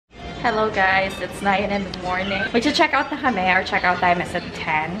Hello guys, it's 9 in the morning. We just check out na kami. Our checkout time is at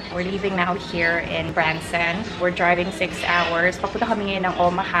 10. We're leaving now here in Branson. We're driving 6 hours. Papunta kami ngayon ng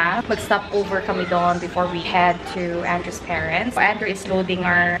Omaha. Mag-stop over kami doon before we head to Andrew's parents. So Andrew is loading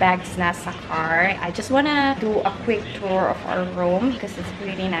our bags na sa car. I just wanna do a quick tour of our room because it's a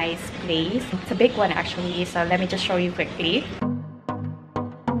really nice place. It's a big one actually, so let me just show you quickly.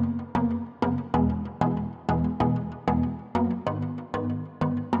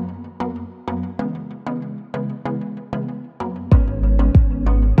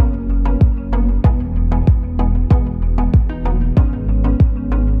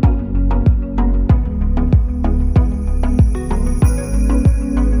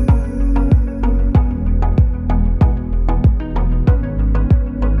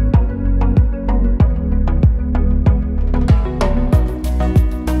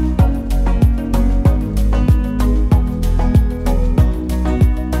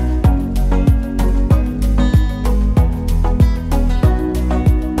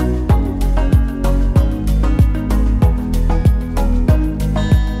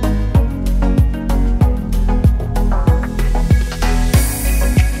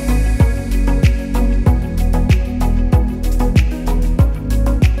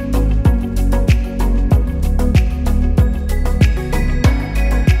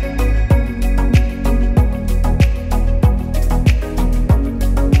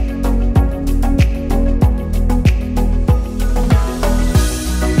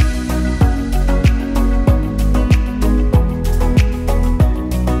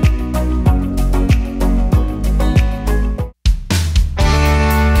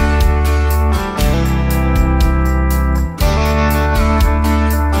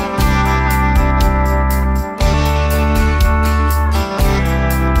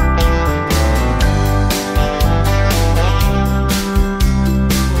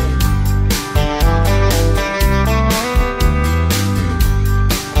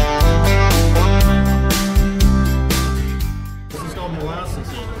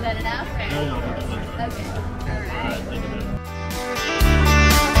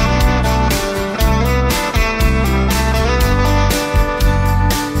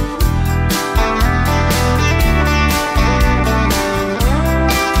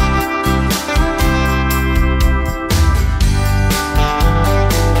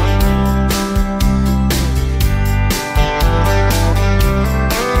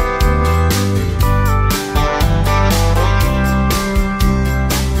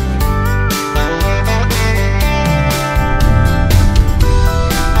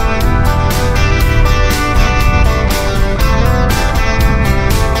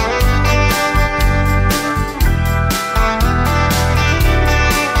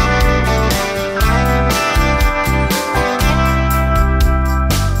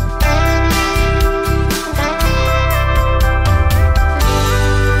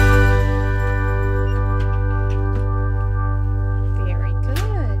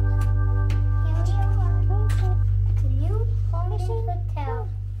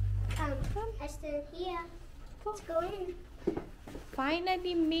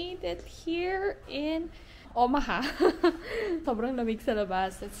 Finally made it here in Omaha. Sobrang lamig sa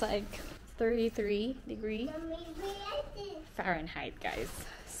labas. It's like 33 degrees Fahrenheit, guys.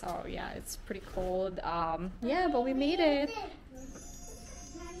 So yeah, it's pretty cold. Yeah, but we made it.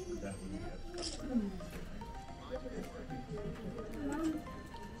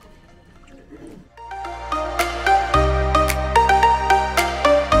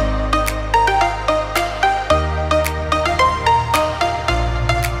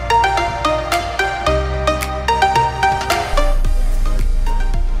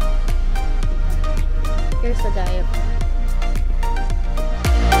 Here's the diet.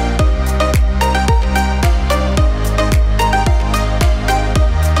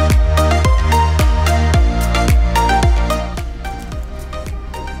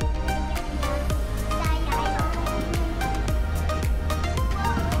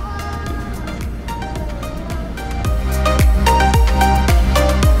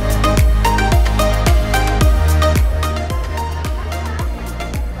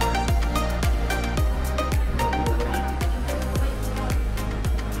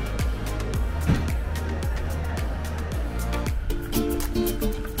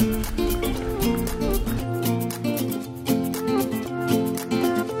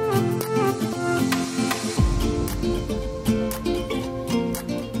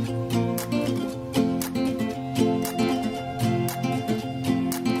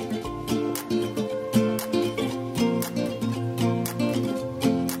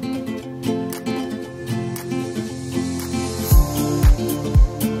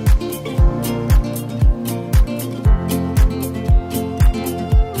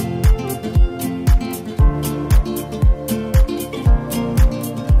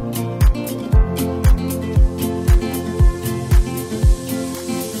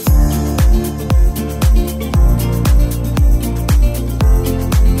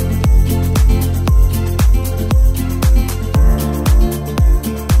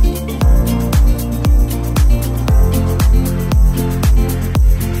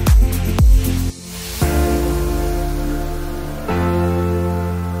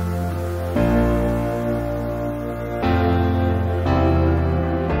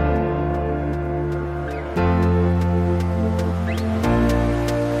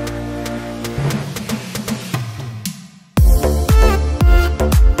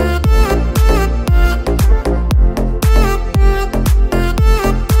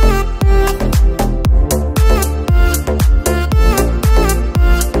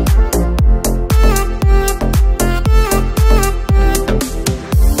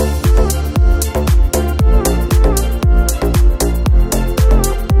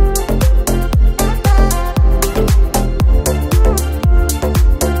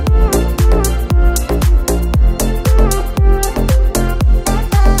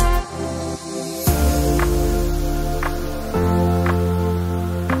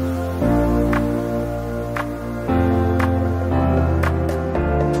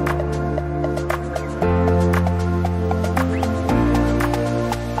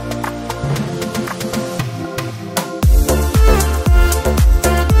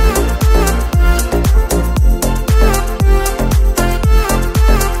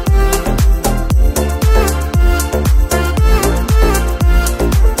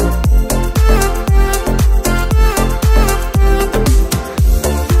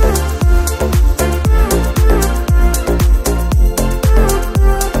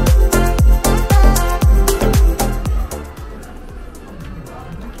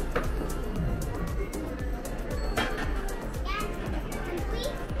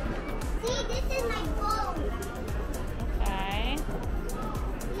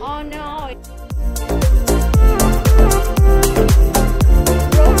 Oh no!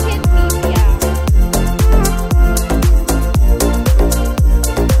 Broken tibia.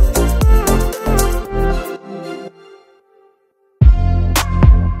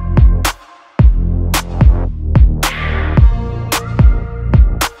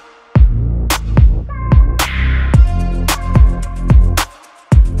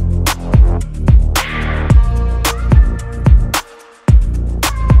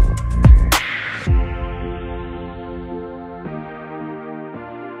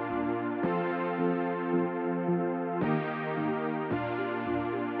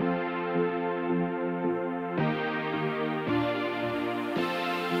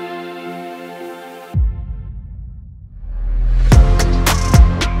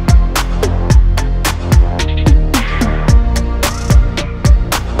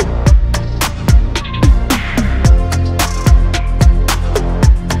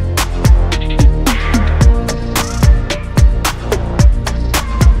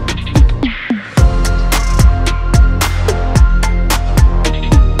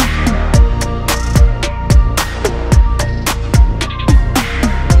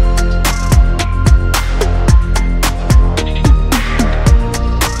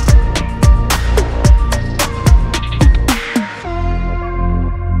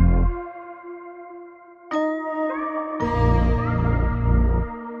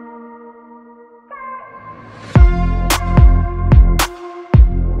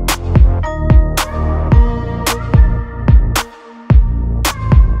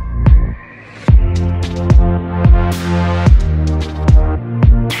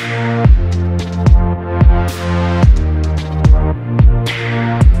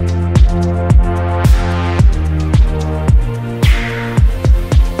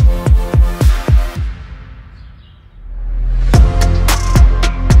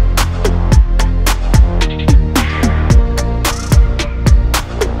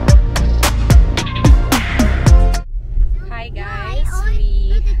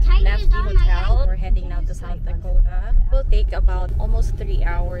 South Dakota. It will take about almost 3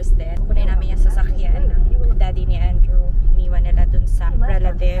 hours then. Kunin namin yung sasakyan ng daddy ni Andrew. Iniwan nila dun sa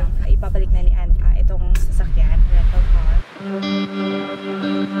relative. Ibabalik na ni Andrew itong sasakyan, rental car.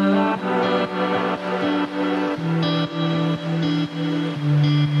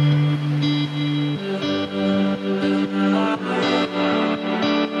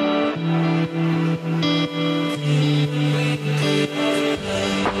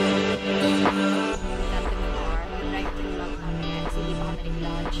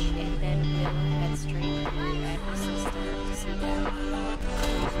 And then we'll head straight to my sister to see them.